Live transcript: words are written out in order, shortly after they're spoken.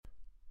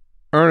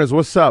Ernest,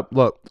 what's up?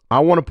 Look,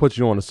 I want to put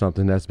you on to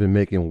something that's been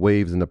making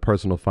waves in the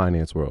personal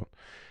finance world.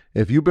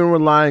 If you've been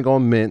relying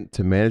on Mint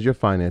to manage your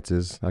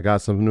finances, I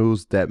got some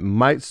news that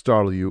might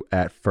startle you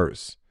at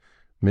first.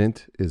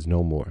 Mint is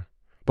no more.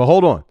 But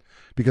hold on,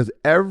 because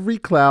every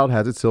cloud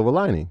has its silver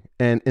lining.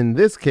 And in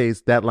this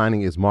case, that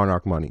lining is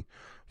Monarch Money.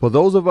 For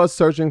those of us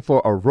searching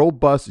for a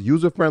robust,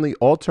 user-friendly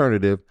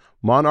alternative,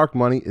 Monarch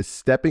Money is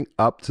stepping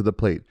up to the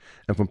plate.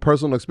 And from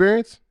personal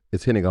experience,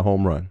 it's hitting a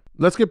home run.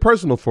 Let's get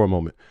personal for a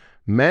moment.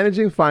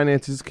 Managing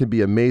finances can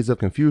be a maze of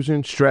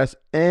confusion, stress,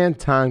 and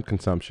time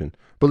consumption.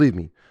 Believe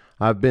me,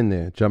 I've been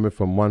there, jumping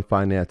from one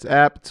finance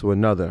app to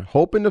another,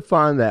 hoping to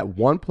find that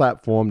one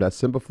platform that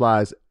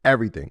simplifies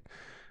everything.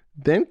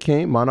 Then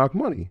came Monarch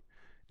Money.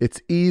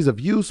 Its ease of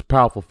use,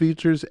 powerful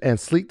features, and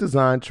sleek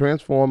design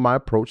transformed my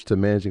approach to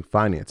managing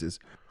finances.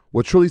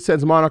 What truly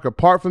sets Monarch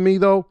apart for me,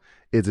 though,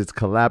 is its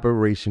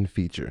collaboration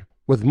feature.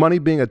 With money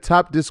being a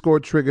top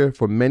Discord trigger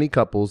for many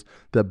couples,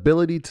 the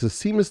ability to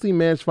seamlessly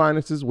manage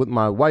finances with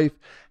my wife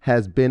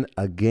has been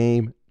a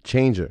game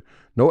changer.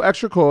 No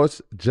extra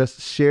costs,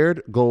 just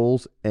shared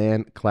goals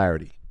and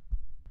clarity.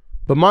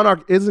 But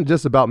Monarch isn't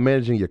just about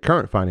managing your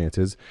current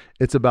finances,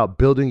 it's about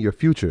building your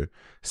future.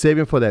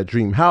 Saving for that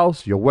dream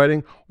house, your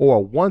wedding, or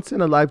a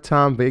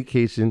once-in-a-lifetime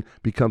vacation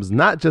becomes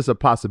not just a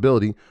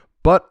possibility,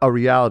 but a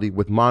reality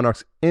with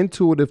Monarch's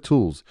intuitive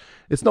tools.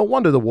 It's no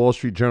wonder the Wall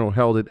Street Journal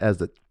held it as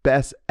the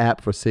best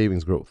app for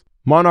savings growth.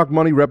 Monarch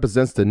Money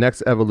represents the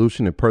next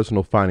evolution in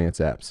personal finance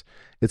apps.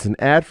 It's an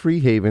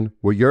ad-free haven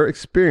where your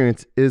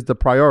experience is the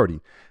priority,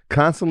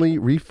 constantly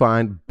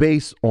refined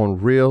based on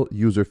real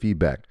user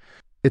feedback.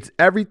 It's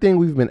everything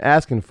we've been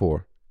asking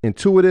for: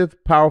 intuitive,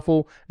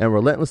 powerful, and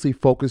relentlessly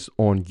focused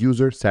on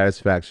user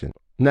satisfaction.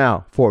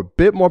 Now, for a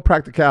bit more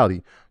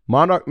practicality,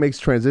 Monarch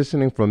makes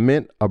transitioning from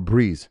Mint a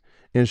breeze,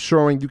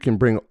 ensuring you can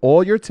bring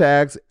all your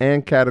tags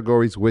and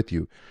categories with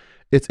you.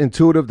 Its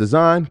intuitive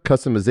design,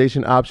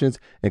 customization options,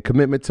 and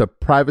commitment to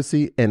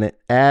privacy and an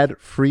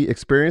ad-free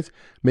experience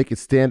make it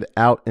stand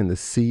out in the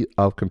sea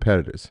of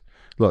competitors.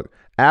 Look,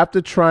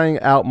 after trying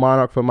out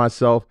Monarch for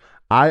myself,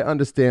 I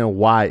understand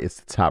why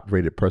it's the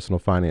top-rated personal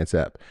finance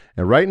app.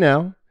 And right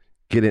now,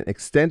 get an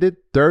extended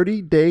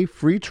 30-day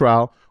free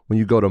trial when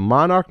you go to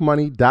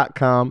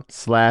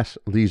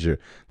monarchmoney.com/leisure.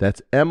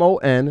 That's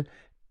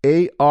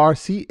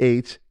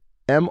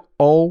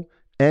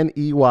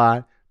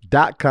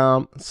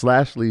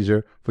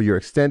monarchmoney.com/leisure for your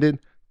extended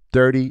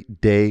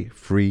 30-day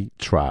free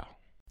trial.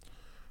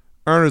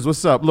 Earners,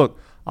 what's up? Look,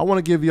 I want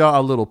to give y'all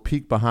a little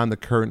peek behind the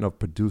curtain of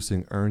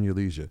producing Earn Your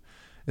Leisure.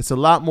 It's a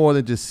lot more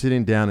than just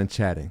sitting down and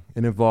chatting.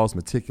 It involves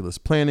meticulous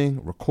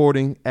planning,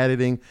 recording,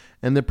 editing,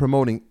 and then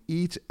promoting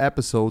each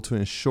episode to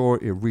ensure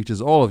it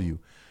reaches all of you.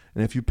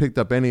 And if you picked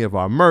up any of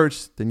our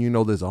merch, then you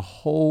know there's a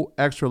whole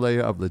extra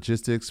layer of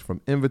logistics,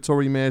 from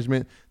inventory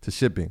management to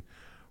shipping.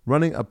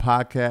 Running a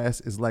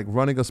podcast is like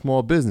running a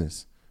small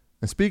business.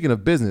 And speaking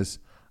of business,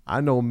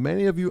 I know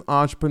many of you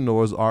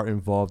entrepreneurs are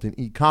involved in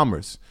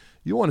e-commerce.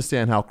 You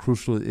understand how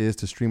crucial it is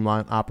to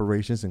streamline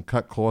operations and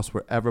cut costs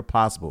wherever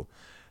possible.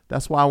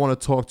 That's why I want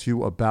to talk to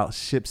you about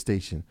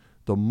ShipStation,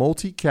 the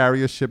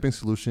multi-carrier shipping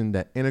solution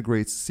that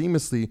integrates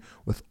seamlessly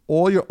with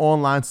all your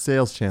online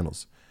sales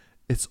channels.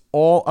 It's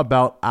all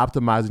about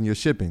optimizing your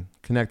shipping,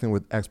 connecting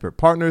with expert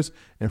partners,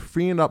 and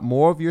freeing up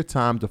more of your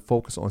time to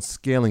focus on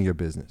scaling your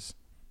business.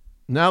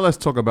 Now let's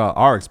talk about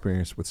our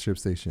experience with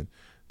ShipStation.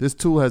 This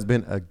tool has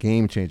been a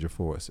game changer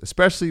for us,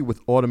 especially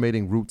with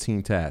automating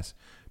routine tasks.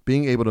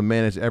 Being able to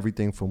manage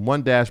everything from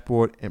one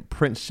dashboard and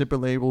print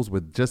shipping labels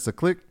with just a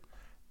click,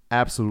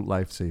 absolute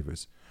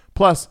lifesavers.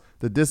 Plus,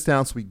 the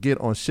discounts we get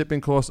on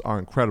shipping costs are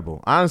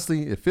incredible.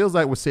 Honestly, it feels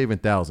like we're saving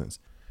thousands.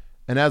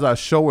 And as our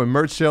show and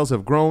merch sales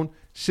have grown,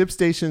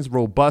 ShipStation's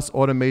robust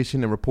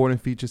automation and reporting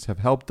features have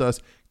helped us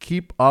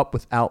keep up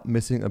without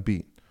missing a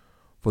beat.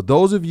 For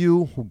those of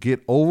you who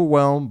get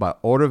overwhelmed by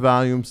order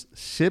volumes,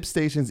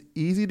 ShipStation's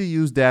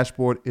easy-to-use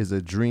dashboard is a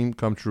dream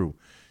come true.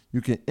 You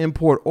can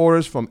import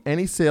orders from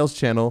any sales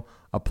channel,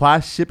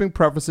 apply shipping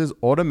preferences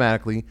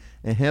automatically,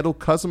 and handle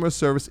customer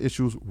service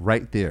issues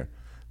right there.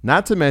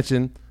 Not to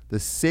mention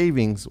the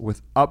savings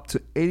with up to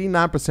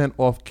 89%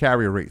 off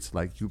carrier rates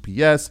like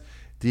UPS,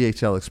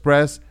 DHL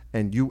Express,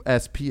 and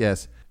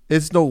USPS.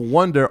 It's no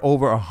wonder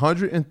over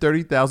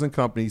 130,000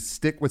 companies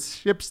stick with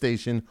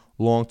ShipStation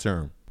long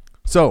term.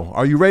 So,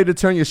 are you ready to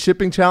turn your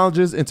shipping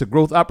challenges into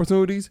growth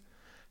opportunities?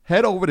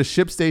 Head over to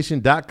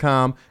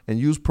ShipStation.com and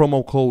use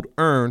promo code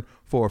EARN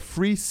for a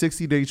free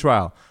 60-day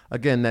trial.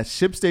 Again, that's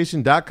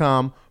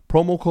ShipStation.com,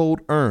 promo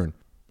code EARN.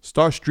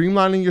 Start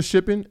streamlining your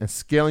shipping and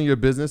scaling your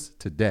business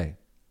today.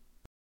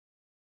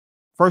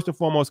 First and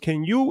foremost,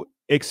 can you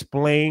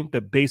explain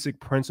the basic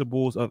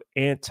principles of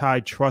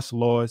antitrust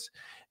laws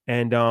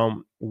and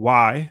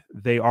why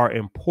they are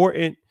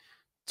important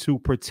to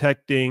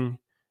protecting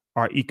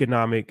our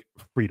economic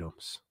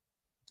freedoms?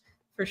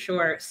 For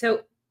sure.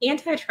 So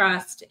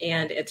antitrust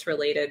and its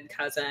related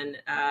cousin,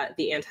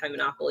 the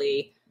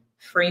anti-monopoly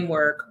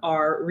framework,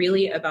 are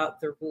really about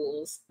the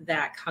rules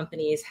that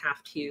companies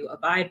have to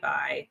abide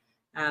by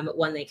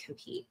when they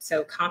compete.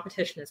 So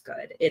competition is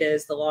good. It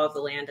is the law of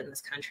the land in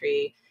this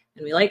country.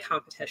 And we like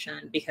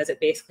competition because it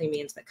basically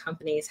means that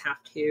companies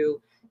have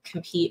to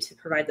compete to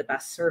provide the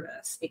best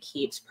service. It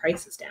keeps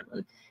prices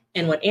down.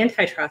 And what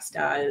antitrust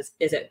does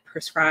is it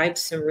prescribes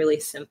some really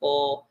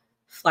simple,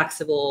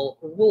 flexible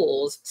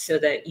rules so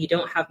that you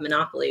don't have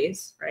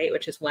monopolies, right?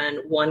 Which is when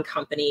one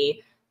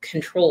company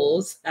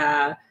controls,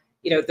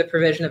 the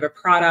provision of a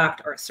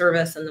product or a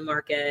service in the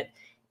market.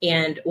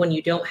 And when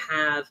you don't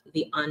have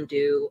the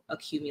undue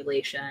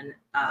accumulation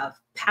of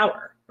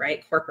power,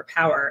 right? Corporate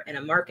power in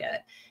a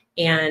market.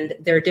 And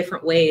there are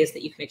different ways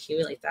that you can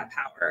accumulate that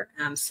power.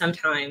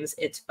 Sometimes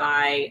it's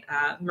by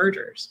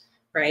mergers,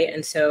 right?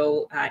 And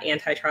so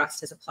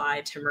antitrust is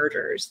applied to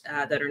mergers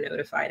that are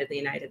notified in the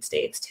United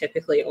States,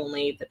 typically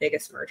only the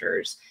biggest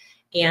mergers.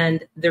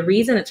 And the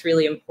reason it's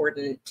really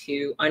important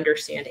to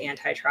understand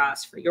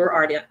antitrust for your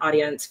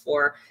audience,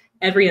 for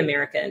every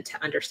American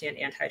to understand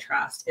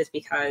antitrust, is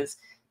because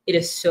it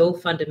is so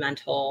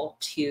fundamental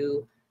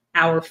to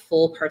our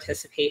full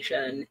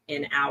participation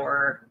in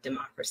our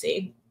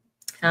democracy.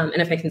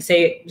 And if I can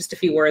say just a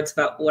few words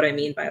about what I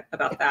mean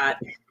about that,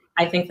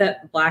 I think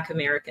that Black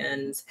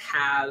Americans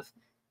have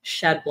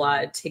shed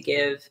blood to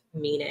give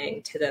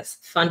meaning to this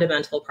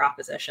fundamental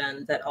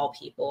proposition that all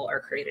people are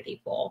created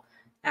equal.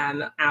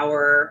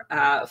 Our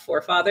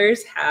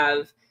forefathers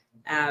have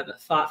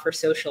fought for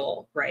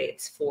social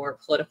rights, for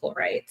political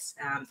rights,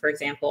 for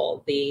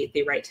example, the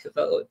right to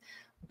vote.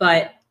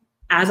 But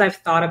as I've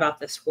thought about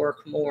this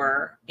work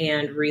more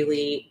and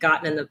really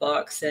gotten in the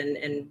books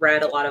and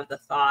read a lot of the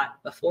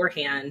thought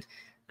beforehand,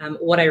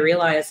 what I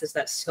realized is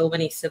that so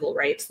many civil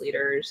rights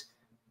leaders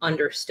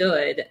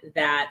understood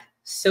that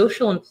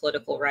social and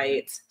political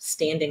rights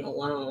standing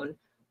alone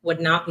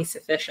would not be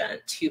sufficient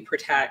to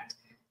protect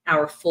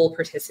our full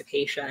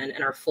participation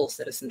and our full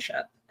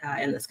citizenship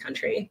in this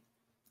country.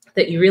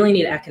 That you really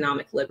need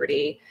economic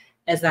liberty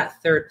as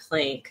that third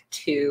plank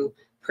to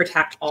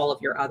protect all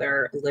of your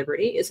other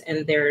liberties.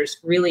 And there's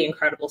really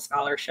incredible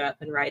scholarship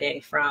and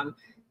writing from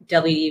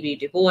W.E.B.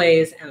 Du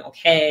Bois,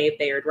 MLK,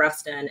 Bayard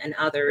Rustin, and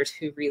others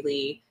who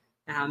really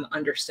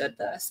understood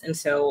this. And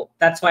so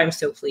that's why I'm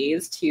so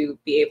pleased to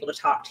be able to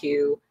talk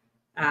to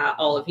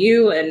all of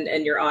you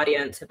and your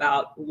audience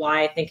about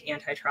why I think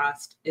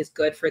antitrust is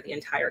good for the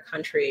entire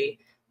country,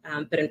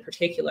 but in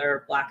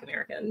particular, Black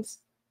Americans.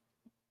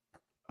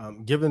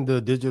 Given the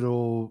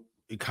digital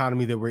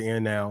economy that we're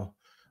in now,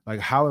 like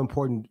how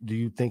important do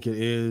you think it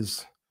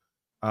is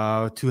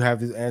to have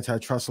these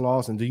antitrust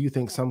laws? And do you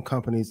think some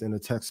companies in the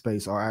tech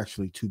space are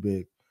actually too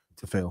big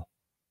to fail?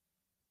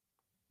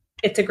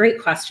 It's a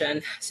great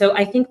question. So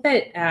I think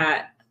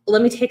that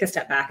let me take a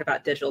step back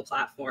about digital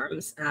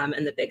platforms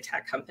and the big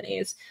tech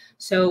companies.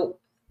 So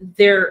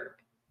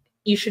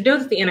you should know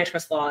that the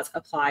antitrust laws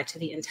apply to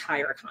the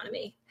entire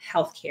economy: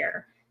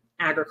 healthcare,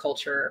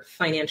 agriculture,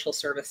 financial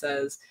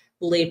services,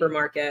 labor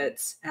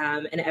markets,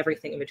 and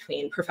everything in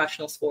between,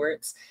 professional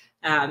sports,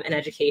 and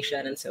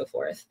education, and so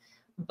forth.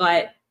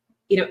 But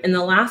in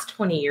the last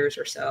 20 years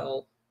or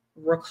so,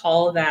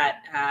 recall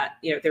that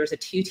there was a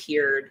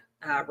two-tiered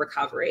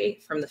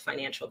recovery from the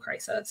financial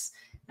crisis.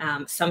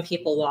 Some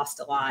people lost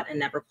a lot and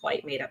never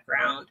quite made up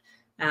ground.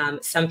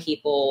 Some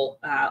people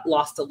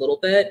lost a little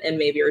bit and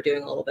maybe are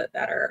doing a little bit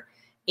better.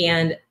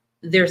 And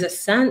there's a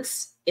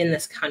sense in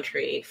this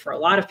country for a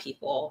lot of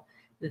people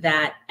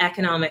that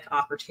economic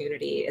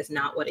opportunity is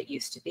not what it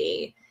used to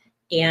be.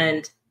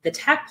 And the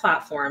tech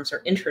platforms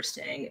are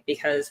interesting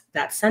because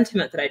that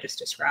sentiment that I just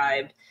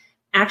described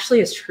actually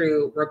is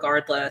true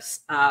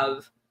regardless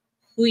of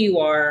who you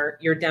are,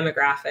 your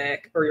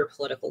demographic, or your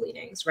political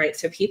leanings, right?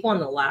 So people on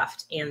the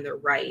left and the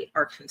right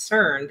are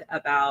concerned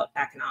about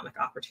economic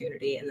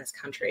opportunity in this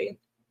country.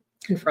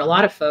 And for a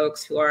lot of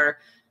folks who are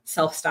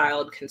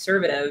self-styled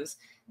conservatives,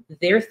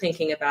 they're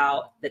thinking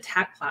about the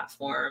tech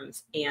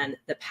platforms and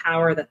the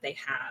power that they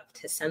have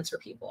to censor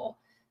people,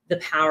 the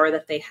power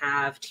that they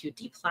have to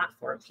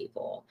deplatform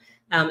people,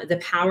 the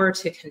power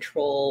to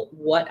control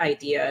what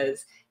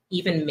ideas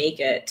even make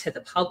it to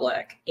the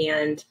public.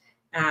 And,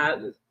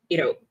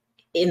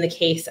 in the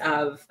case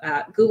of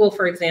Google,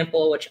 for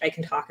example, which I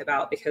can talk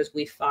about because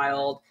we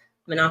filed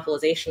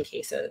monopolization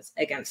cases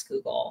against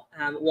Google,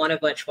 one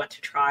of which went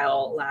to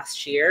trial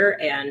last year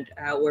and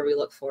where we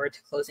look forward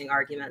to closing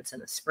arguments in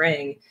the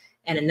spring,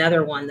 and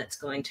another one that's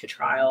going to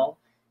trial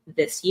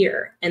this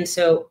year. And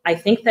so I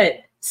think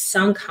that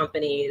some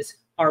companies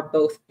are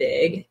both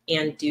big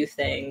and do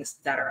things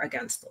that are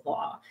against the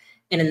law.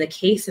 And in the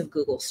case of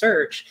Google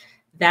search,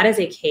 that is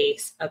a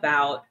case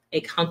about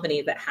a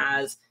company that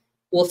has,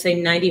 we'll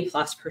say,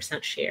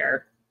 90+%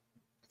 share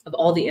of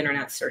all the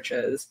internet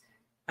searches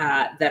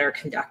that are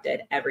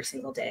conducted every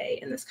single day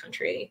in this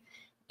country.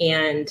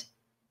 And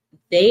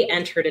they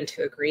entered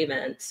into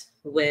agreements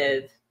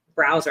with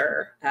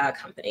browser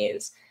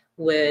companies,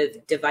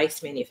 with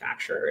device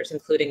manufacturers,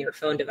 including your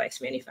phone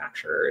device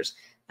manufacturers,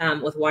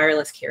 with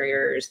wireless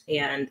carriers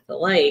and the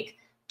like,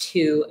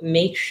 to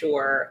make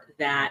sure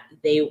that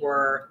they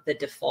were the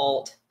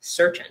default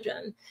search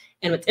engine.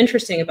 And what's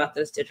interesting about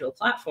those digital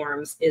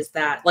platforms is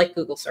that, like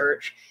Google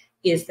search,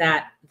 is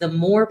that the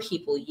more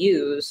people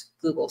use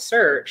Google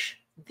search,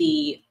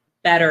 the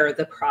better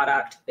the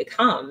product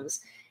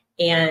becomes.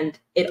 And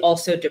it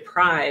also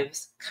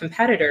deprives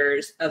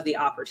competitors of the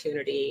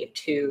opportunity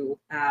to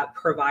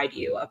provide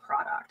you a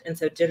product. And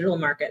so digital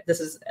market, this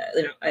is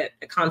a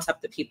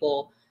concept that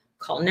people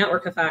call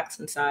network effects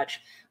and such.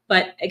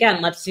 But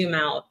again, let's zoom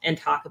out and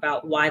talk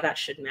about why that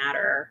should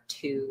matter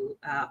to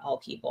all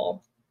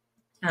people.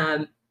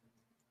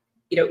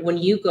 When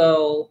you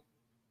go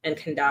and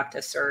conduct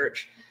a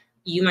search,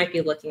 you might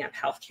be looking at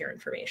healthcare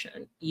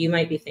information. You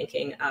might be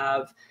thinking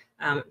of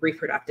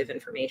reproductive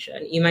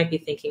information. You might be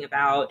thinking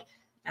about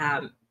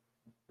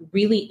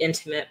really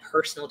intimate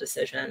personal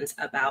decisions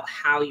about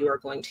how you are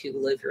going to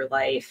live your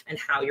life and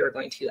how you're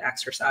going to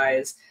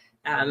exercise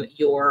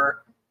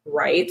your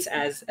rights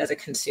as a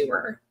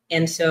consumer.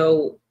 And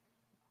so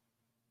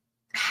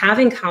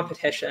having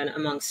competition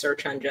among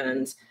search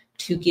engines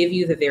to give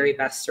you the very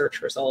best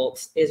search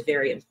results is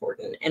very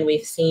important. And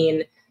we've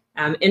seen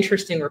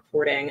interesting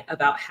reporting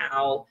about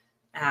how,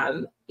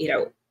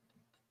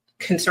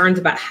 concerns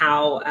about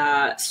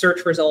how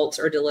search results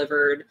are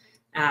delivered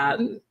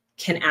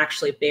can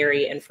actually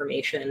bury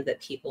information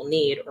that people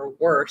need, or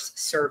worse,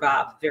 serve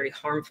up very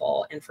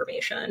harmful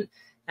information.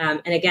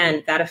 And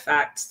again, that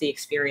affects the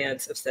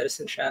experience of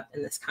citizenship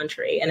in this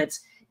country. And it's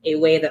a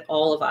way that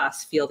all of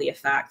us feel the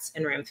effects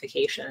and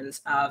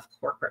ramifications of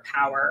corporate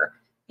power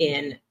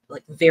in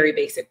like very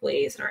basic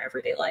ways in our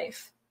everyday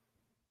life.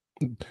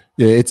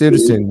 Yeah, it's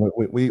interesting.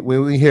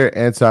 When we hear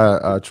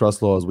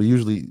antitrust laws, we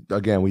usually,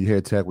 again, we hear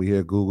tech, we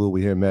hear Google,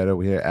 we hear Meta,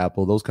 we hear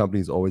Apple. Those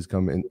companies always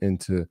come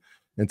into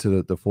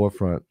the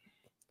forefront.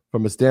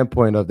 From a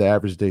standpoint of the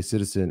average day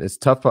citizen, it's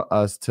tough for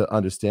us to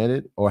understand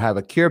it or have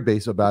a care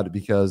base about it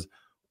because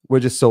we're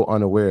just so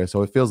unaware.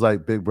 So it feels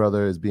like Big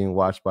Brother is being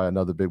watched by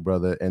another Big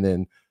Brother. And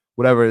then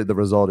whatever the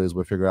result is,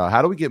 we'll figure out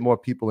how do we get more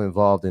people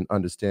involved in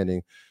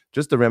understanding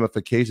just the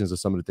ramifications of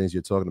some of the things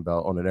you're talking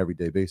about on an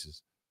everyday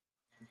basis.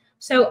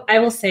 So I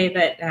will say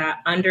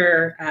that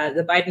under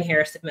the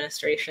Biden-Harris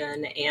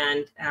administration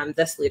and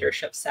this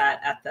leadership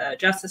set at the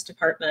Justice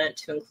Department,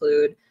 to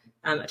include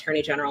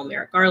Attorney General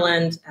Merrick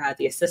Garland,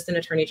 the Assistant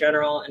Attorney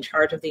General in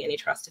charge of the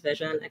Antitrust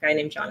Division, a guy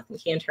named Jonathan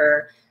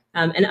Cantor,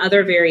 and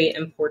other very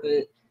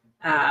important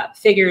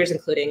figures,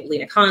 including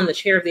Lena Khan, the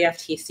chair of the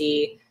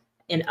FTC,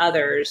 and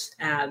others,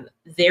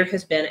 there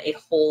has been a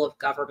whole of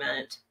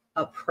government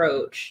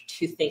approach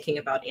to thinking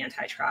about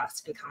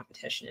antitrust and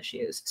competition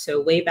issues. So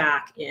way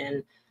back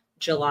in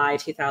July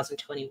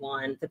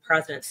 2021, the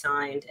president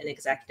signed an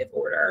executive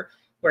order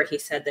where he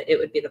said that it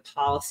would be the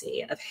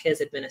policy of his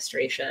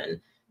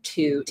administration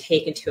to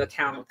take into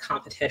account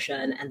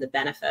competition and the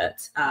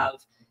benefits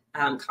of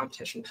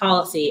competition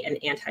policy and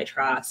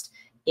antitrust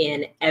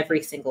in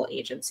every single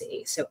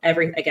agency. So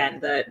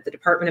the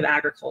Department of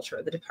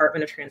Agriculture, the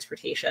Department of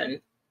Transportation,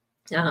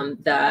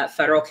 the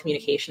Federal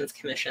Communications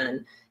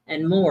Commission,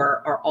 and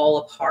more are all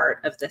a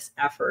part of this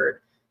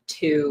effort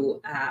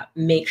to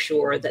make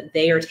sure that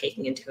they are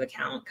taking into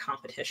account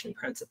competition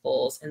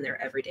principles in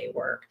their everyday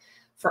work.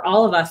 For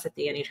all of us at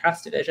the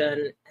Antitrust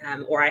Division,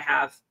 or I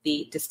have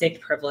the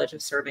distinct privilege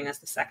of serving as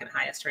the second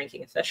highest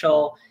ranking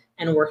official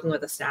and working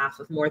with a staff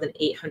of more than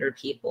 800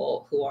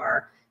 people who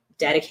are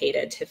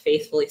dedicated to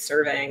faithfully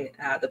serving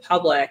the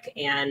public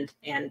and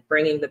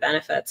bringing the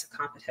benefits of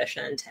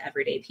competition to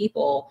everyday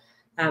people,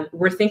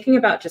 we're thinking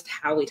about just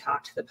how we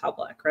talk to the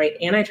public, right?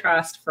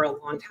 Antitrust for a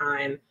long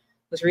time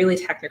was really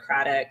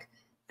technocratic.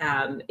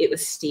 It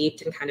was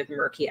steeped in kind of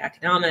murky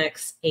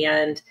economics.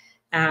 And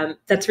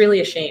that's really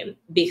a shame,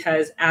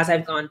 because as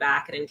I've gone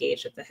back and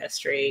engaged with the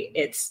history,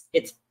 it's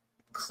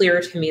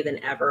clearer to me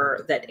than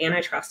ever that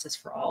antitrust is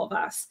for all of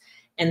us.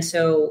 And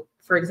so,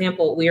 for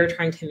example, we are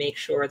trying to make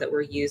sure that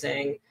we're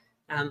using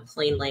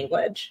plain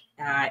language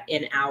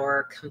in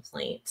our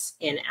complaints,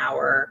 in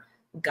our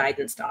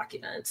guidance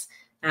documents,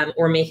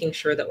 or making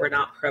sure that we're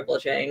not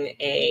privileging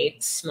a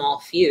small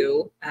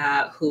few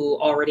who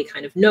already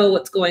kind of know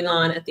what's going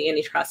on at the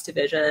Antitrust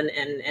Division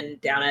and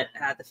down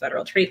at the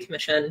Federal Trade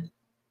Commission,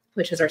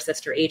 which is our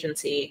sister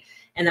agency,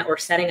 and that we're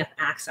setting up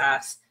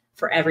access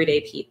for everyday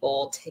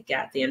people to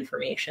get the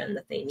information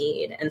that they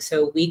need. And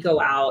so we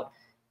go out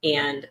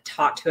and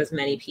talk to as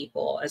many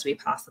people as we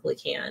possibly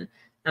can.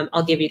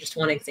 I'll give you just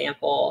one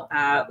example.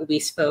 We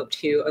spoke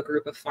to a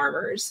group of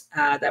farmers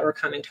that were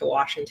coming to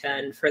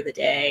Washington for the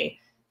day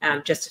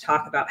just to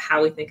talk about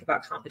how we think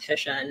about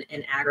competition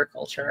in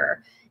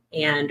agriculture.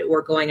 And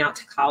we're going out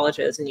to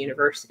colleges and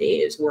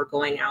universities. We're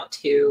going out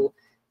to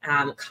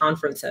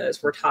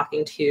conferences. We're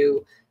talking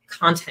to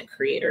content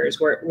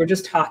creators. We're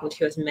just talking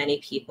to as many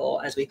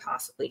people as we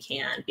possibly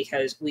can,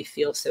 because we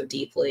feel so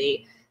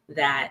deeply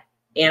that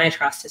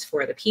antitrust is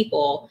for the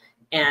people,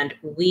 and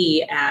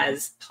we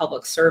as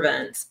public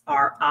servants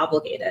are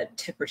obligated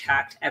to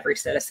protect every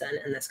citizen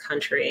in this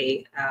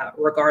country,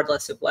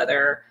 regardless of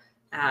whether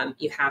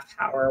you have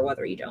power or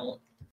whether you don't.